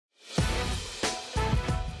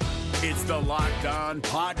It's the Locked On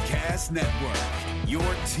Podcast Network, your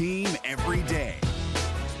team every day.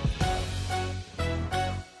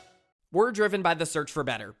 We're driven by the search for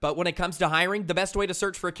better, but when it comes to hiring, the best way to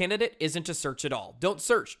search for a candidate isn't to search at all. Don't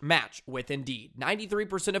search, match with Indeed.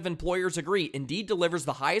 93% of employers agree Indeed delivers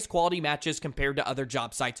the highest quality matches compared to other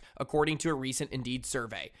job sites, according to a recent Indeed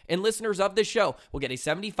survey. And listeners of this show will get a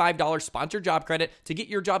 $75 sponsored job credit to get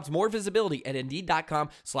your jobs more visibility at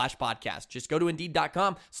Indeed.com/podcast. Just go to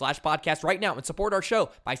Indeed.com/podcast right now and support our show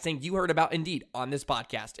by saying you heard about Indeed on this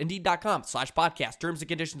podcast. Indeed.com/podcast. Terms and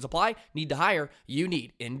conditions apply. Need to hire? You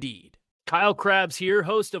need Indeed. Kyle Krabs here,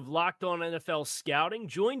 host of Locked On NFL Scouting.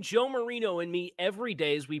 Join Joe Marino and me every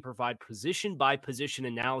day as we provide position-by-position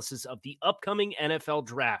analysis of the upcoming NFL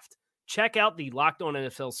Draft. Check out the Locked On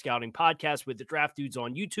NFL Scouting podcast with the Draft Dudes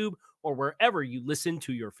on YouTube or wherever you listen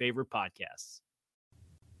to your favorite podcasts.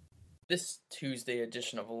 This Tuesday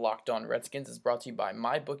edition of Locked On Redskins is brought to you by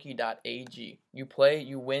MyBookie.ag. You play,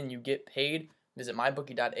 you win, you get paid. Visit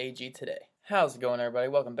MyBookie.ag today. How's it going, everybody?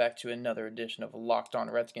 Welcome back to another edition of Locked On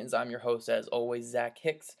Redskins. I'm your host, as always, Zach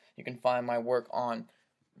Hicks. You can find my work on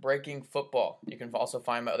Breaking Football. You can also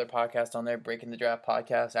find my other podcast on there, Breaking the Draft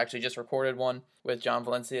Podcast. I actually just recorded one with John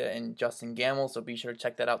Valencia and Justin Gamble, so be sure to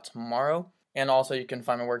check that out tomorrow. And also, you can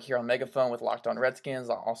find my work here on Megaphone with Locked On Redskins,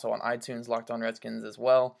 also on iTunes, Locked On Redskins as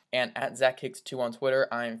well. And at Zach Hicks2 on Twitter,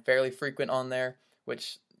 I'm fairly frequent on there,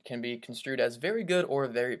 which can be construed as very good or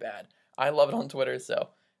very bad. I love it on Twitter, so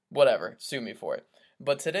whatever, sue me for it.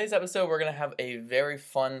 But today's episode, we're going to have a very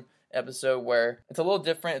fun episode where it's a little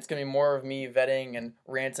different. It's going to be more of me vetting and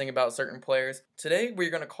ranting about certain players. Today, we're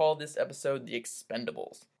going to call this episode the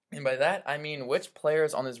Expendables. And by that, I mean which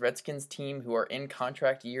players on this Redskins team who are in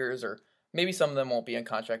contract years, or maybe some of them won't be in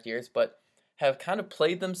contract years, but have kind of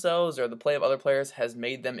played themselves, or the play of other players has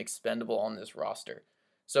made them expendable on this roster.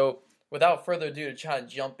 So without further ado, to try to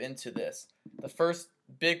jump into this, the first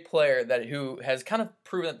big player who has kind of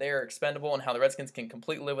proven that they are expendable and how the Redskins can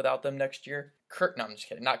completely live without them next year.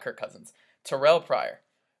 Not Kirk Cousins. Terrell Pryor.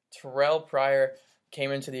 Terrell Pryor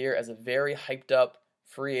came into the year as a very hyped up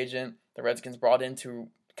free agent. The Redskins brought in to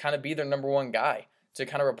kind of be their number one guy, to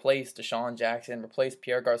kind of replace Deshaun Jackson, replace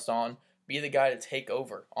Pierre Garçon, be the guy to take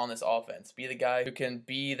over on this offense, be the guy who can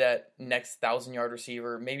be that next 1,000-yard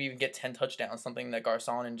receiver, maybe even get 10 touchdowns, something that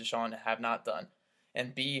Garçon and Deshaun have not done,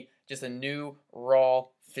 and be just a new, raw,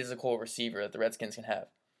 physical receiver that the Redskins can have.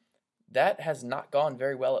 That has not gone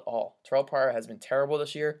very well at all. Terrell Pryor has been terrible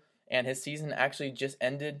this year, and his season actually just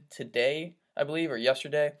ended today, I believe, or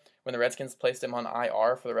yesterday, when the Redskins placed him on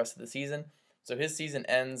IR for the rest of the season. So his season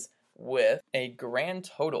ends with a grand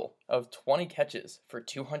total of 20 catches for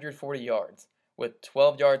 240 yards, with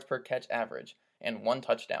 12 yards per catch average, and 1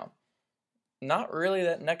 touchdown. Not really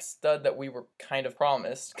that next stud that we were kind of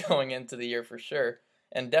promised going into the year for sure,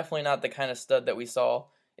 and definitely not the kind of stud that we saw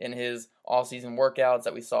in his all-season workouts,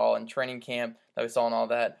 that we saw in training camp, that we saw in all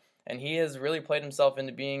that. And he has really played himself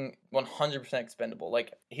into being 100% expendable.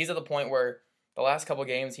 Like, he's at the point where the last couple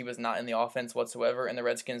games he was not in the offense whatsoever, and the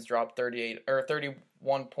Redskins dropped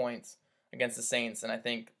 31 points against the Saints, and I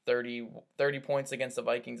think 30 points against the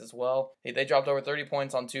Vikings as well. They dropped over 30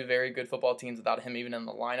 points on 2 very good football teams without him even in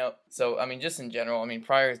the lineup. So, I mean, just in general,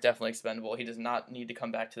 Pryor is definitely expendable. He does not need to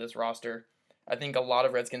come back to this roster. I think a lot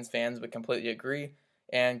of Redskins fans would completely agree.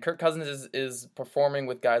 And Kirk Cousins is performing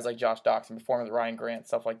with guys like Josh Doxson, performing with Ryan Grant,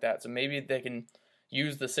 stuff like that. So maybe they can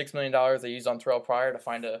use the $6 million they used on Terrell Pryor to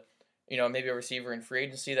find maybe a receiver in free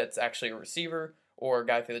agency that's actually a receiver, or a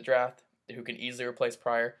guy through the draft who can easily replace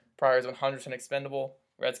Pryor. Pryor is 100% expendable.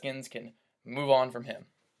 Redskins can move on from him.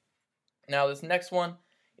 Now, this next one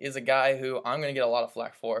is a guy who I'm going to get a lot of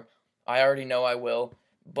flack for. I already know I will.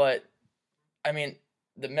 But,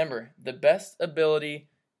 remember, the best ability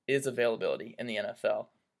is availability in the NFL.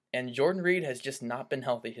 And Jordan Reed has just not been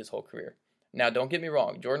healthy his whole career. Now, don't get me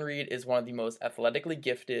wrong. Jordan Reed is one of the most athletically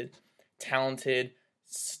gifted, talented,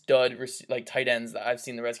 stud tight ends that I've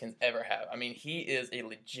seen the Redskins ever have. He is a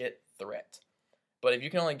legit threat. But if you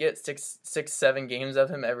can only get 7 games of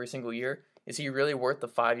him every single year, is he really worth the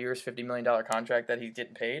 5 years, $50 million contract that he's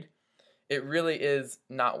getting paid? It really is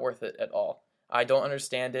not worth it at all. I don't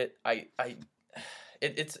understand it.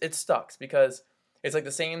 It sucks, because it's like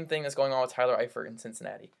the same thing that's going on with Tyler Eifert in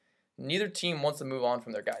Cincinnati. Neither team wants to move on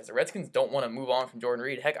from their guys. The Redskins don't want to move on from Jordan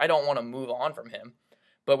Reed. Heck, I don't want to move on from him.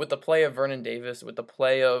 But with the play of Vernon Davis, with the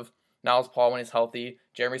play of Niles Paul when he's healthy,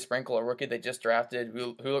 Jeremy Sprinkle, a rookie they just drafted,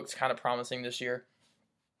 who looks kind of promising this year,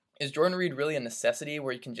 is Jordan Reed really a necessity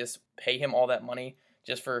where you can just pay him all that money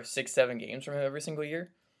just for 6-7 games from him every single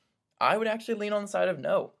year? I would actually lean on the side of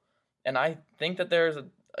no. And I think that there's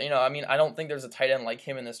I don't think there's a tight end like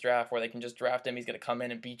him in this draft where they can just draft him. He's going to come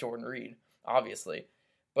in and beat Jordan Reed, obviously.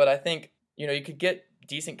 But I think, you could get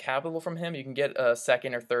decent capital from him. You can get a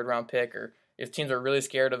second or third round pick, or if teams are really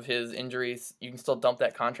scared of his injuries, you can still dump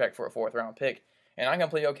that contract for a fourth round pick. And I'm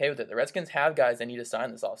completely okay with it. The Redskins have guys they need to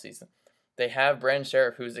sign this offseason. They have Brandon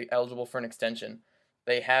Sheriff, who's eligible for an extension.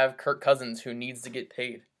 They have Kirk Cousins, who needs to get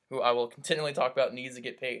paid, who I will continually talk about needs to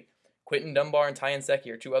get paid. Quentin Dunbar and Ty Nsekhe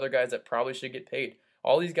are two other guys that probably should get paid.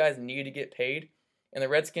 All these guys need to get paid, and the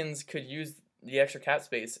Redskins could use the extra cap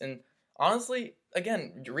space. And honestly,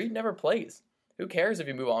 again, Reed never plays. Who cares if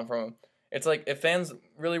you move on from him? It's like, if fans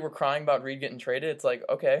really were crying about Reed getting traded, it's like,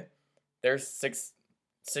 okay, there's six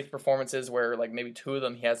performances where like maybe two of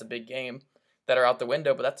them he has a big game that are out the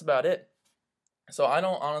window, but that's about it. So I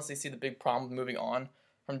don't honestly see the big problem moving on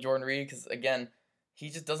from Jordan Reed because, again, he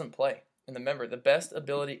just doesn't play. And remember, the best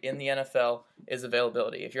ability in the NFL is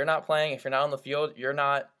availability. If you're not playing, if you're not on the field, you're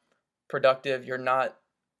not productive, you're not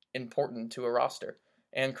important to a roster.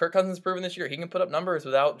 And Kirk Cousins has proven this year he can put up numbers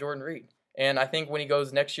without Jordan Reed. And I think when he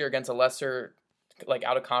goes next year against a lesser, like,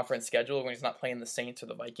 out-of-conference schedule, when he's not playing the Saints or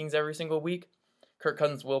the Vikings every single week, Kirk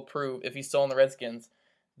Cousins will prove, if he's still on the Redskins,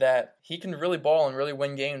 that he can really ball and really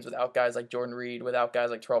win games without guys like Jordan Reed, without guys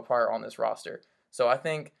like Terrell Pryor on this roster. So I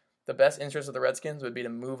think the best interest of the Redskins would be to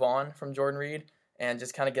move on from Jordan Reed and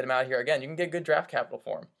just kind of get him out of here. Again, you can get good draft capital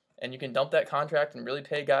for him, and you can dump that contract and really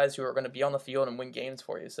pay guys who are going to be on the field and win games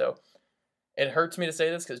for you. So it hurts me to say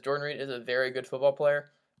this because Jordan Reed is a very good football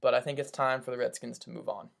player, but I think it's time for the Redskins to move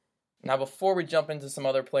on. Now, before we jump into some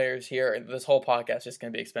other players here, this whole podcast is just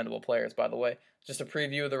going to be expendable players, by the way. Just a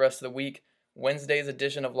preview of the rest of the week. Wednesday's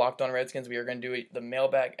edition of Locked On Redskins, we are going to do the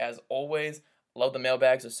mailbag as always. Love the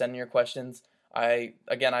mailbag, so send in your questions. I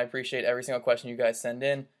appreciate every single question you guys send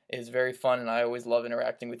in. It is very fun, and I always love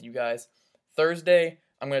interacting with you guys. Thursday,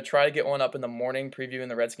 I'm going to try to get one up in the morning previewing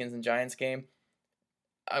the Redskins and Giants game.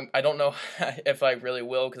 I don't know if I really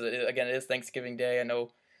will because, it is Thanksgiving Day. I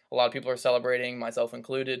know a lot of people are celebrating, myself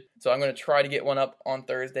included. So I'm going to try to get one up on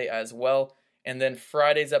Thursday as well. And then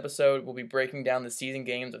Friday's episode, we'll be breaking down the season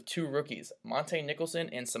games of two rookies, Monte Nicholson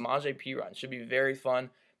and Samaje Perine. Should be very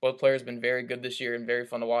fun. Both players have been very good this year and very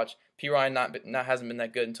fun to watch. Perine hasn't been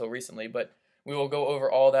that good until recently, but we will go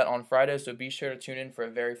over all that on Friday, so be sure to tune in for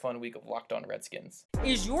a very fun week of Locked On Redskins.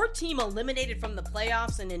 Is your team eliminated from the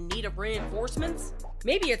playoffs and in need of reinforcements?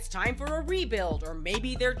 Maybe it's time for a rebuild, or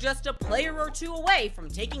maybe they're just a player or two away from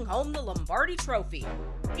taking home the Lombardi Trophy.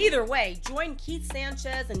 Either way, join Keith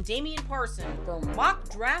Sanchez and Damian Parson for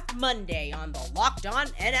Mock Draft Monday on the Locked On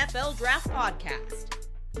NFL Draft Podcast.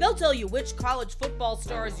 They'll tell you which college football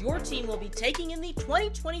stars your team will be taking in the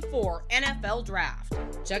 2024 NFL Draft.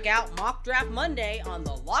 Check out Mock Draft Monday on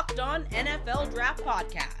the Locked On NFL Draft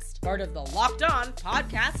Podcast, part of the Locked On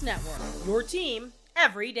Podcast Network. Your team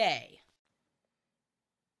every day.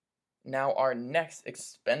 Now, our next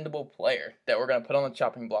expendable player that we're going to put on the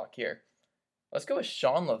chopping block here. Let's go with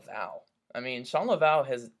Sean Laval. Sean Laval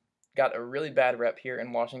has got a really bad rep here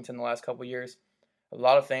in Washington the last couple years. A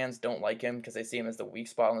lot of fans don't like him because they see him as the weak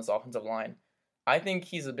spot on this offensive line. I think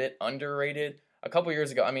he's a bit underrated. A couple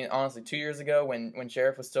years ago, honestly, 2 years ago when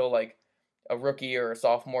Sheriff was still like a rookie or a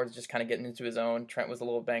sophomore, just kind of getting into his own, Trent was a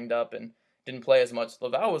little banged up and didn't play as much.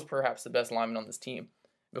 Laval was perhaps the best lineman on this team.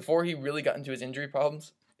 Before he really got into his injury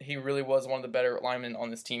problems, he really was one of the better linemen on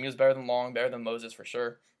this team. He was better than Long, better than Moses for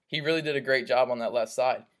sure. He really did a great job on that left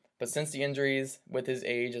side. But since the injuries, with his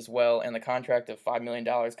age as well, and the contract of $5 million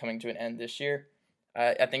coming to an end this year,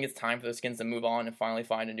 I think it's time for the Skins to move on and finally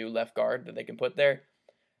find a new left guard that they can put there.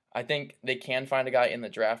 I think they can find a guy in the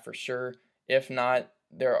draft for sure. If not,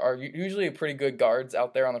 there are usually pretty good guards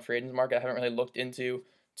out there on the free agents market. I haven't really looked into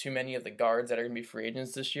too many of the guards that are going to be free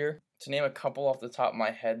agents this year. To name a couple off the top of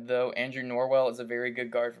my head, though, Andrew Norwell is a very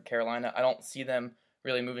good guard for Carolina. I don't see them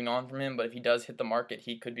really moving on from him, but if he does hit the market,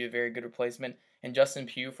 he could be a very good replacement. And Justin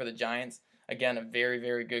Pugh for the Giants, again, a very,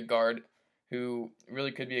 very good guard who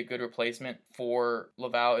really could be a good replacement for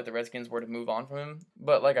Laval if the Redskins were to move on from him.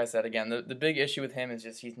 But like I said, again, the big issue with him is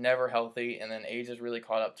just he's never healthy, and then age has really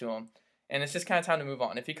caught up to him. And it's just kind of time to move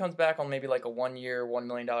on. If he comes back on maybe like a 1 year, $1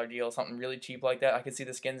 million deal, something really cheap like that, I could see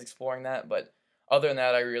the Skins exploring that. But other than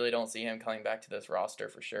that, I really don't see him coming back to this roster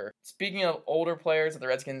for sure. Speaking of older players that the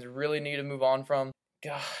Redskins really need to move on from,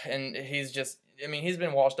 God, and he's just, he's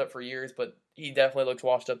been washed up for years, but he definitely looks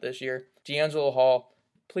washed up this year. D'Angelo Hall.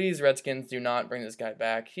 Please, Redskins, do not bring this guy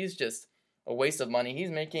back. He's just a waste of money. He's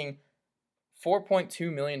making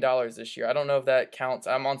 $4.2 million this year. I don't know if that counts.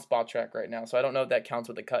 I'm on Spot Track right now, so I don't know if that counts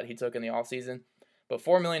with the cut he took in the offseason. But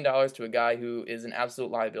 $4 million to a guy who is an absolute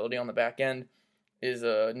liability on the back end is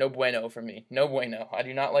no bueno for me. No bueno. I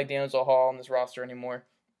do not like D'Angelo Hall on this roster anymore.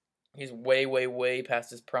 He's way, way, way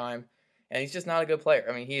past his prime, and he's just not a good player.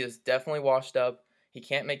 I mean, he is definitely washed up. He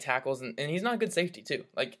can't make tackles, and he's not a good safety, too.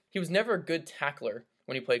 Like, he was never a good tackler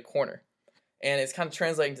when he played corner, and it's kind of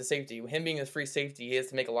translating to safety. Him being a free safety, he has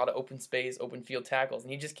to make a lot of open space, open field tackles,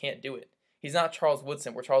 and he just can't do it. He's not Charles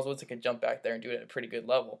Woodson, where Charles Woodson can jump back there and do it at a pretty good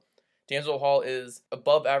level. D'Angelo Hall is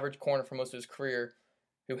above average corner for most of his career,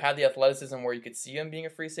 who had the athleticism where you could see him being a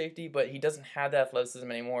free safety, but he doesn't have that athleticism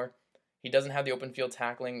anymore. He doesn't have the open field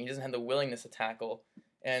tackling. He doesn't have the willingness to tackle,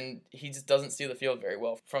 and he just doesn't see the field very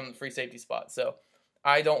well from the free safety spot. So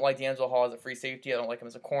I don't like D'Angelo Hall as a free safety. I don't like him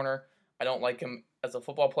as a corner. I don't like him as a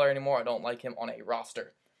football player anymore. I don't like him on a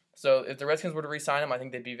roster. So if the Redskins were to re-sign him, I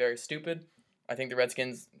think they'd be very stupid. I think the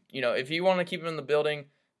Redskins, if you want to keep him in the building,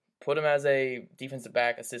 put him as a defensive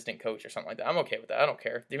back assistant coach or something like that. I'm okay with that. I don't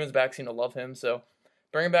care. Defensive backs seem to love him, so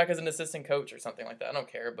bring him back as an assistant coach or something like that. I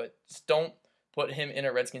don't care, but just don't put him in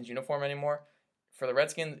a Redskins uniform anymore. For the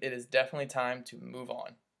Redskins, it is definitely time to move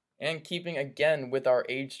on. And keeping, again, with our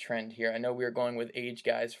age trend here, I know we are going with age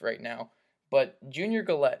guys right now, but Junior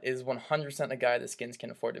Galette is 100% a guy the Skins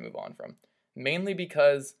can afford to move on from. Mainly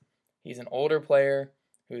because he's an older player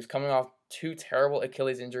who's coming off 2 terrible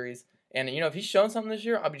Achilles injuries. And, if he's shown something this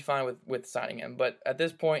year, I'll be fine with signing him. But at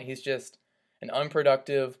this point, he's just an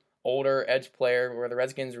unproductive, older edge player where the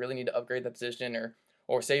Redskins really need to upgrade the position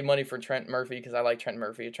or save money for Trent Murphy, because I like Trent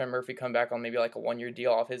Murphy. If Trent Murphy come back on maybe like a 1-year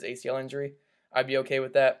deal off his ACL injury, I'd be okay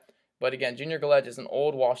with that. But again, Junior Galette is an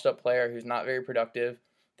old, washed-up player who's not very productive,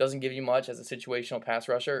 doesn't give you much as a situational pass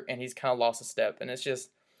rusher, and he's kind of lost a step, and it's just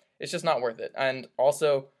not worth it. And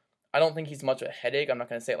also, I don't think he's much of a headache. I'm not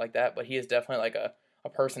going to say it like that, but he is definitely like a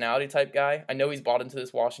personality type guy. I know he's bought into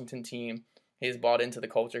this Washington team. He's bought into the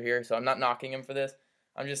culture here, so I'm not knocking him for this.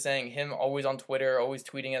 I'm just saying him always on Twitter, always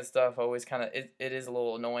tweeting at stuff, always kind of, it is a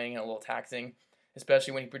little annoying and a little taxing,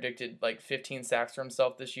 especially when he predicted like 15 sacks for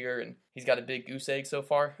himself this year, and he's got a big goose egg so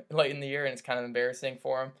far late in the year, and it's kind of embarrassing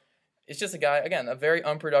for him. It's just a guy, again, a very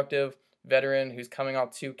unproductive veteran who's coming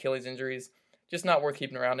off 2 Achilles injuries, just not worth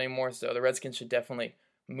keeping around anymore, so the Redskins should definitely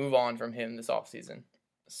move on from him this offseason.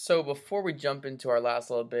 So before we jump into our last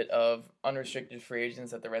little bit of unrestricted free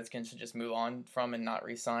agents that the Redskins should just move on from and not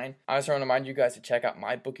re-sign, I just want to remind you guys to check out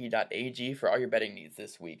mybookie.ag for all your betting needs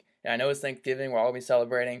this week. And I know it's Thanksgiving, we'll all be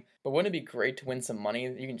celebrating, but wouldn't it be great to win some money?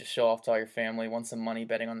 You can just show off to all your family, win some money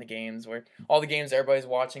betting on the games, where all the games everybody's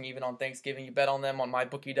watching, even on Thanksgiving, you bet on them on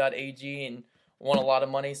mybookie.ag and won a lot of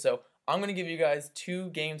money. So I'm going to give you guys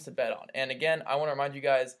 2 games to bet on. And again, I want to remind you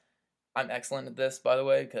guys, I'm excellent at this, by the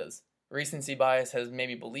way, because recency bias has made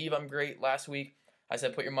me believe I'm great. Last week, I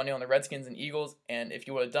said put your money on the Redskins and Eagles, and if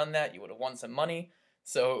you would have done that, you would have won some money.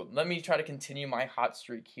 So let me try to continue my hot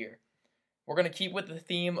streak here. We're going to keep with the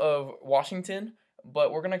theme of Washington,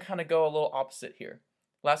 but we're going to kind of go a little opposite here.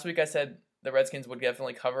 Last week, I said the Redskins would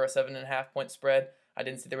definitely cover a 7.5-point spread. I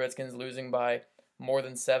didn't see the Redskins losing by more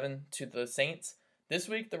than 7 to the Saints. This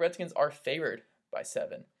week, the Redskins are favored by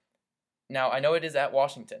 7. Now, I know it is at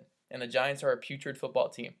Washington, and the Giants are a putrid football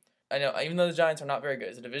team. I know, even though the Giants are not very good,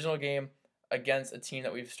 it's a divisional game against a team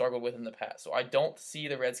that we've struggled with in the past. So I don't see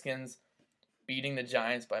the Redskins beating the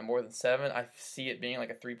Giants by more than 7. I see it being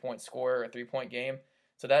like a 3-point score or a 3-point game.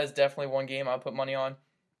 So that is definitely one game I'll put money on.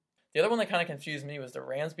 The other one that kind of confused me was the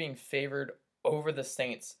Rams being favored over the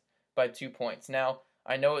Saints by 2 points. Now,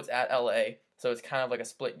 I know it's at LA, so it's kind of like a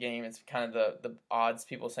split game. It's kind of the odds,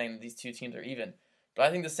 people saying that these 2 teams are even. But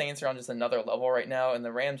I think the Saints are on just another level right now, and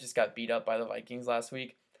the Rams just got beat up by the Vikings last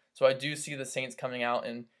week. So I do see the Saints coming out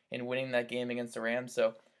and winning that game against the Rams.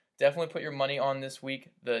 So definitely put your money on this week,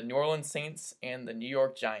 the New Orleans Saints and the New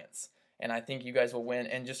York Giants. And I think you guys will win.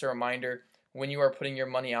 And just a reminder, when you are putting your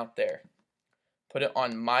money out there, put it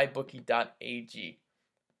on mybookie.ag.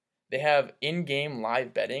 They have in-game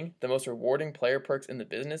live betting, the most rewarding player perks in the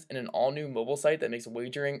business, and an all-new mobile site that makes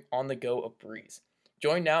wagering on the go a breeze.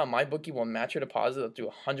 Join now and MyBookie will match your deposit up to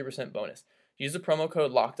a 100% bonus. Use the promo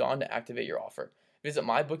code LOCKEDON to activate your offer. Visit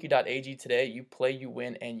mybookie.ag today. You play, you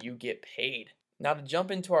win, and you get paid. Now to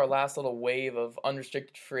jump into our last little wave of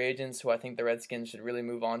unrestricted free agents who I think the Redskins should really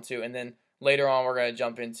move on to. And then later on we're going to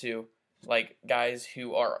jump into like guys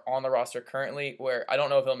who are on the roster currently where I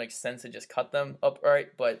don't know if it'll make sense to just cut them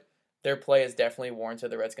upright, but their play is definitely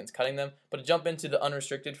warranted the Redskins cutting them. But to jump into the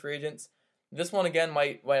unrestricted free agents, this one again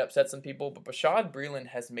might upset some people, but Bashaud Breeland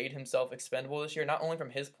has made himself expendable this year, not only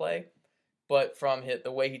from his play, but from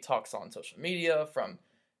the way he talks on social media, from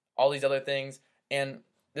all these other things. And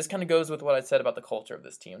this kind of goes with what I said about the culture of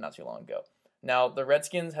this team not too long ago. Now, the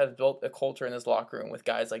Redskins have built a culture in this locker room with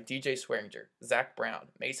guys like DJ Swearinger, Zach Brown,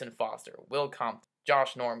 Mason Foster, Will Compton,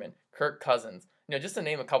 Josh Norman, Kirk Cousins, just to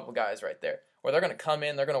name a couple guys right there. where they're going to come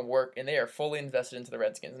in, they're going to work, and they are fully invested into the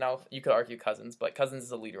Redskins. Now, you could argue Cousins, but Cousins is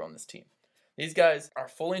the leader on this team. These guys are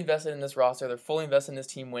fully invested in this roster, they're fully invested in this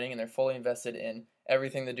team winning, and they're fully invested in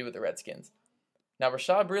everything to do with the Redskins. Now,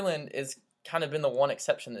 Rashad Breeland is kind of been the one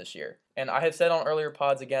exception this year. And I have said on earlier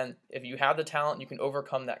pods, again, if you have the talent, you can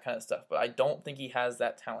overcome that kind of stuff. But I don't think he has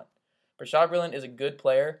that talent. Rashad Breeland is a good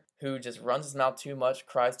player who just runs his mouth too much,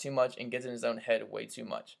 cries too much, and gets in his own head way too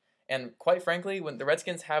much. And quite frankly, when the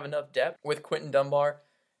Redskins have enough depth with Quentin Dunbar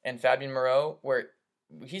and Fabian Moreau, where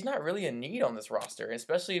he's not really in need on this roster,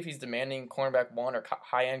 especially if he's demanding cornerback 1 or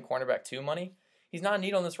high-end cornerback 2 money, he's not in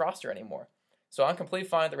need on this roster anymore. So I'm completely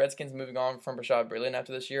fine with the Redskins moving on from Rashad Breeland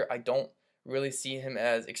after this year. I don't really see him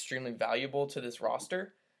as extremely valuable to this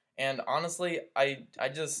roster. And honestly, I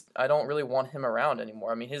don't really want him around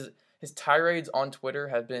anymore. I mean, his tirades on Twitter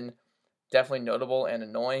have been definitely notable and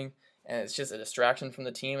annoying, and it's just a distraction from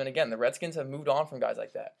the team. And again, the Redskins have moved on from guys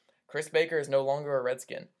like that. Chris Baker is no longer a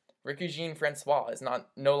Redskin. Ricky Jean-Francois is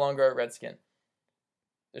no longer a Redskin.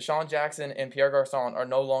 Deshaun Jackson and Pierre Garçon are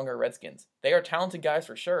no longer Redskins. They are talented guys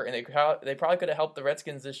for sure, and they probably could have helped the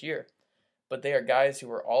Redskins this year. But they are guys who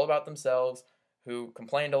were all about themselves, who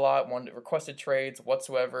complained a lot, requested trades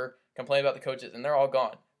whatsoever, complained about the coaches, and they're all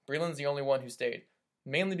gone. Breeland's the only one who stayed,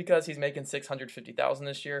 mainly because he's making $650,000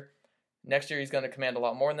 this year. Next year he's going to command a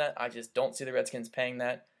lot more than that. I just don't see the Redskins paying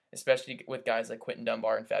that, especially with guys like Quentin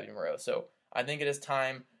Dunbar and Fabian Moreau. So I think it is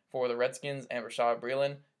time for the Redskins and Rashad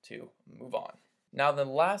Breeland to move on. Now, the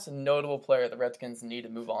last notable player the Redskins need to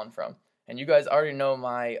move on from, and you guys already know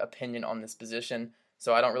my opinion on this position,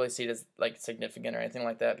 so I don't really see it as significant or anything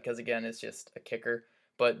like that because, again, it's just a kicker.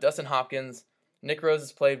 But Dustin Hopkins, Nick Rose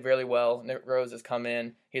has played really well. Nick Rose has come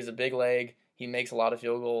in. He has a big leg. He makes a lot of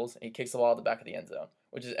field goals. And he kicks the ball at the back of the end zone,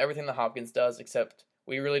 which is everything that Hopkins does, except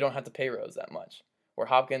we really don't have to pay Rose that much. Where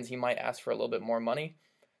Hopkins, he might ask for a little bit more money.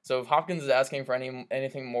 So if Hopkins is asking for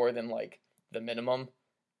anything more than the minimum,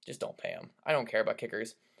 just don't pay him. I don't care about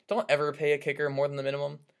kickers. Don't ever pay a kicker more than the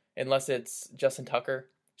minimum unless it's Justin Tucker.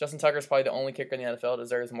 Justin Tucker is probably the only kicker in the NFL that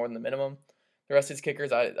deserves more than the minimum. The rest of these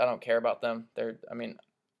kickers, I don't care about them.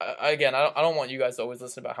 I don't want you guys to always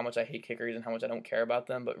listen about how much I hate kickers and how much I don't care about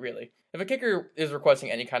them, but really, if a kicker is requesting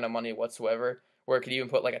any kind of money whatsoever, where it could even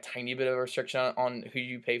put a tiny bit of a restriction on who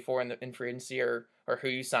you pay for in free agency or who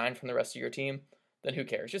you sign from the rest of your team, then who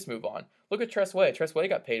cares? Just move on. Look at Tress Way. Tress Way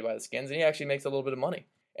got paid by the Skins, and he actually makes a little bit of money.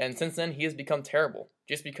 And since then, he has become terrible,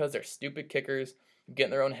 just because they're stupid kickers who get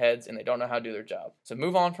in their own heads and they don't know how to do their job. So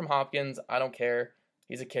move on from Hopkins. I don't care.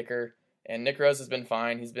 He's a kicker. And Nick Rose has been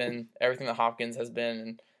fine. He's been everything that Hopkins has been,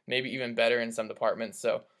 and maybe even better in some departments.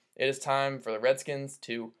 So it is time for the Redskins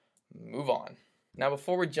to move on. Now,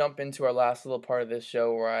 before we jump into our last little part of this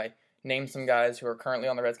show where I name some guys who are currently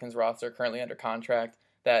on the Redskins roster, currently under contract,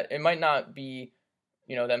 that it might not be,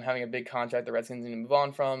 them having a big contract the Redskins need to move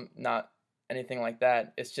on from, not anything like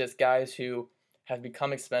that. It's just guys who have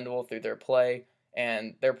become expendable through their play,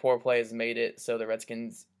 and their poor play has made it so the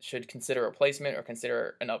Redskins should consider a replacement or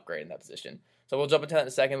consider an upgrade in that position. So we'll jump into that in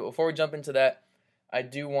a second, but before we jump into that, I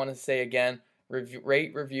do want to say again,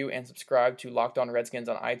 rate, review, and subscribe to Locked On Redskins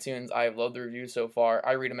on iTunes. I have loved the reviews so far.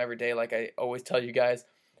 I read them every day like I always tell you guys.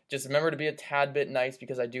 Just remember to be a tad bit nice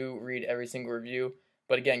because I do read every single review.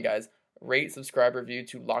 But again, guys, rate, subscribe, review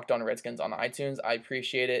to Locked On Redskins on iTunes. I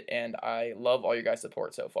appreciate it, and I love all your guys'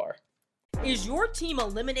 support so far. Is your team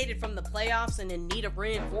eliminated from the playoffs and in need of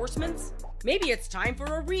reinforcements? Maybe it's time for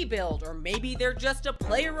a rebuild, or maybe they're just a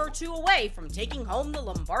player or two away from taking home the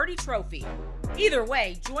Lombardi Trophy. Either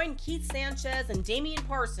way, join Keith Sanchez and Damian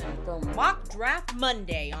Parson for Mock Draft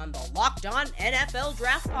Monday on the Locked On NFL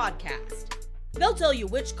Draft Podcast. They'll tell you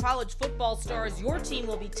which college football stars your team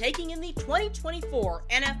will be taking in the 2024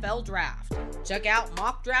 NFL Draft. Check out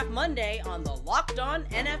Mock Draft Monday on the Locked On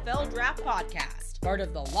NFL Draft Podcast, part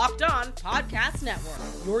of the Locked On Podcast Network.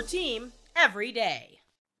 Your team every day.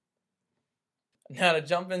 Now, to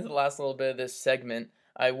jump into the last little bit of this segment,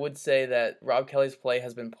 I would say that Rob Kelly's play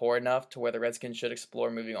has been poor enough to where the Redskins should explore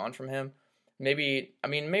moving on from him. Maybe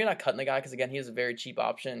not cutting the guy because, again, he is a very cheap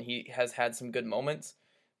option. He has had some good moments,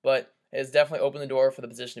 but it has definitely opened the door for the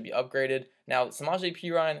position to be upgraded. Now, Samaje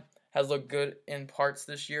Perine has looked good in parts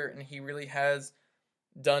this year, and he really has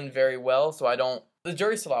done very well, so the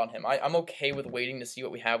jury's still out on him. I'm okay with waiting to see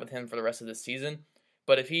what we have with him for the rest of this season,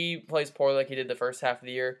 but if he plays poorly like he did the first half of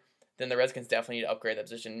the year, then the Redskins definitely need to upgrade that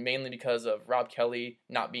position, mainly because of Rob Kelly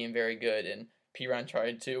not being very good and Perine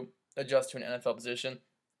trying to adjust to an NFL position.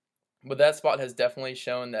 But that spot has definitely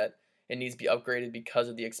shown that it needs to be upgraded because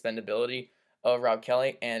of the expendability of Rob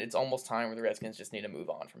Kelly, and it's almost time where the Redskins just need to move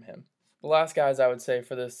on from him. The last guys I would say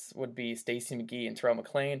for this would be Stacey McGee and Terrell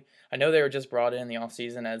McClain. I know they were just brought in the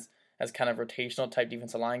offseason as as kind of rotational type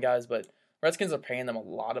defensive line guys, but Redskins are paying them a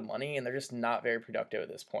lot of money, and they're just not very productive at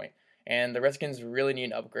this point. And the Redskins really need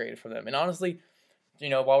an upgrade from them. And honestly,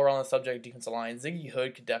 while we're on the subject of defensive line, Ziggy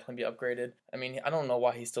Hood could definitely be upgraded. I mean, I don't know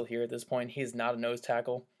why he's still here at this point. He's not a nose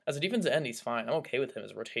tackle. As a defensive end, he's fine. I'm okay with him as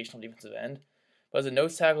a rotational defensive end. But as a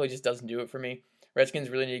nose tackle, he just doesn't do it for me. Redskins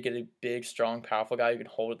really need to get a big, strong, powerful guy who can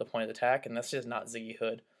hold at the point of attack, and that's just not Ziggy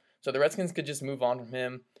Hood. So the Redskins could just move on from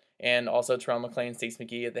him, and also Terrell McClain, Stace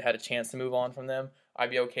McGee, if they had a chance to move on from them, I'd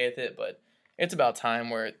be okay with it, but it's about time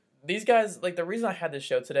where these guys, the reason I had this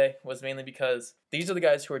show today was mainly because these are the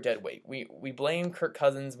guys who are dead weight. We blame Kirk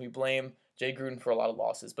Cousins, we blame Jay Gruden for a lot of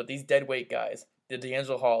losses, but these dead weight guys, the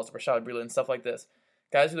D'Angelo Halls, Rashad Breeland, stuff like this,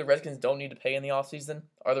 guys who the Redskins don't need to pay in the offseason,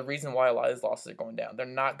 are the reason why a lot of these losses are going down. They're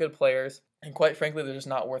not good players, and quite frankly, they're just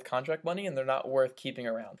not worth contract money, and they're not worth keeping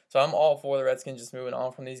around. So I'm all for the Redskins just moving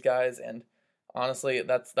on from these guys, and honestly,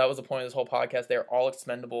 that was the point of this whole podcast. They're all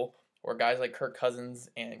expendable, or guys like Kirk Cousins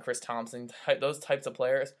and Chris Thompson, those types of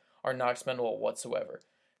players are not expendable whatsoever.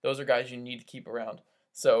 Those are guys you need to keep around.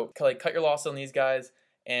 So cut your loss on these guys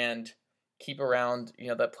and keep around,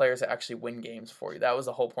 that players that actually win games for you. That was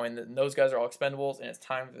the whole point. That those guys are all expendables, and it's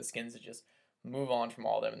time for the Skins to just move on from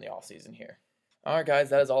all of them in the offseason here. All right, guys,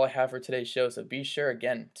 that is all I have for today's show. So be sure,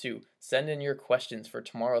 again, to send in your questions for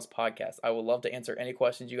tomorrow's podcast. I would love to answer any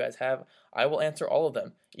questions you guys have. I will answer all of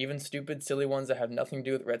them, even stupid, silly ones that have nothing to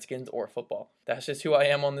do with Redskins or football. That's just who I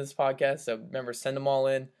am on this podcast. So remember, send them all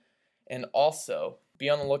in. And also, be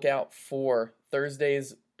on the lookout for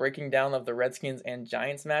Thursday's breaking down of the Redskins and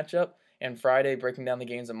Giants matchup, and Friday breaking down the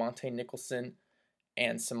games of Monte Nicholson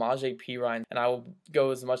and Samaje Perine. And I will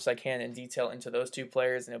go as much as I can in detail into those two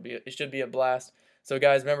players, and it should be a blast. So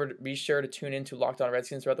guys, remember to be sure to tune in to Locked On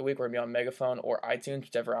Redskins throughout the week. We're going to be on Megaphone or iTunes,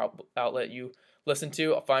 whichever outlet you listen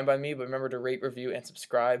to. Fine by me, but remember to rate, review, and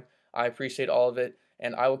subscribe. I appreciate all of it,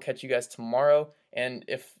 and I will catch you guys tomorrow. And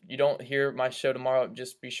if you don't hear my show tomorrow,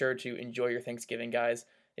 just be sure to enjoy your Thanksgiving, guys.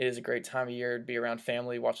 It is a great time of year to be around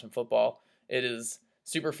family, watching football. It is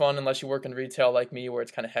super fun unless you work in retail like me, where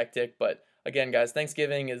it's kind of hectic. But again, guys,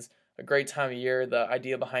 Thanksgiving is a great time of year. The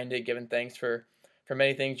idea behind it, giving thanks for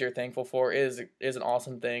many things you're thankful for, is an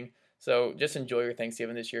awesome thing. So just enjoy your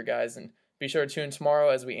Thanksgiving this year, guys, and be sure to tune in tomorrow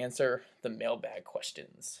as we answer the mailbag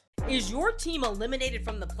questions. Is your team eliminated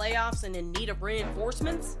from the playoffs and in need of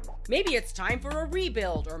reinforcements? Maybe it's time for a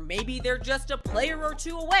rebuild, or maybe they're just a player or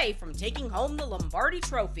two away from taking home the Lombardi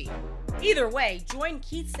Trophy. Either way, join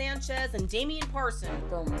Keith Sanchez and Damian Parson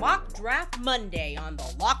for Mock Draft Monday on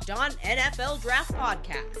the Locked On NFL Draft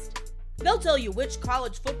Podcast. They'll tell you which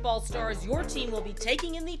college football stars your team will be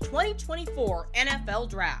taking in the 2024 NFL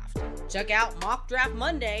Draft. Check out Mock Draft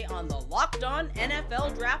Monday on the Locked On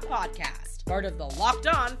NFL Draft Podcast, part of the Locked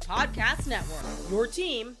On Podcast Network, your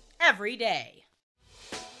team every day.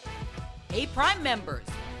 Hey, Prime members,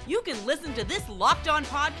 you can listen to this Locked On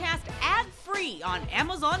podcast ad-free on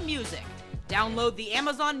Amazon Music. Download the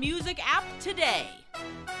Amazon Music app today.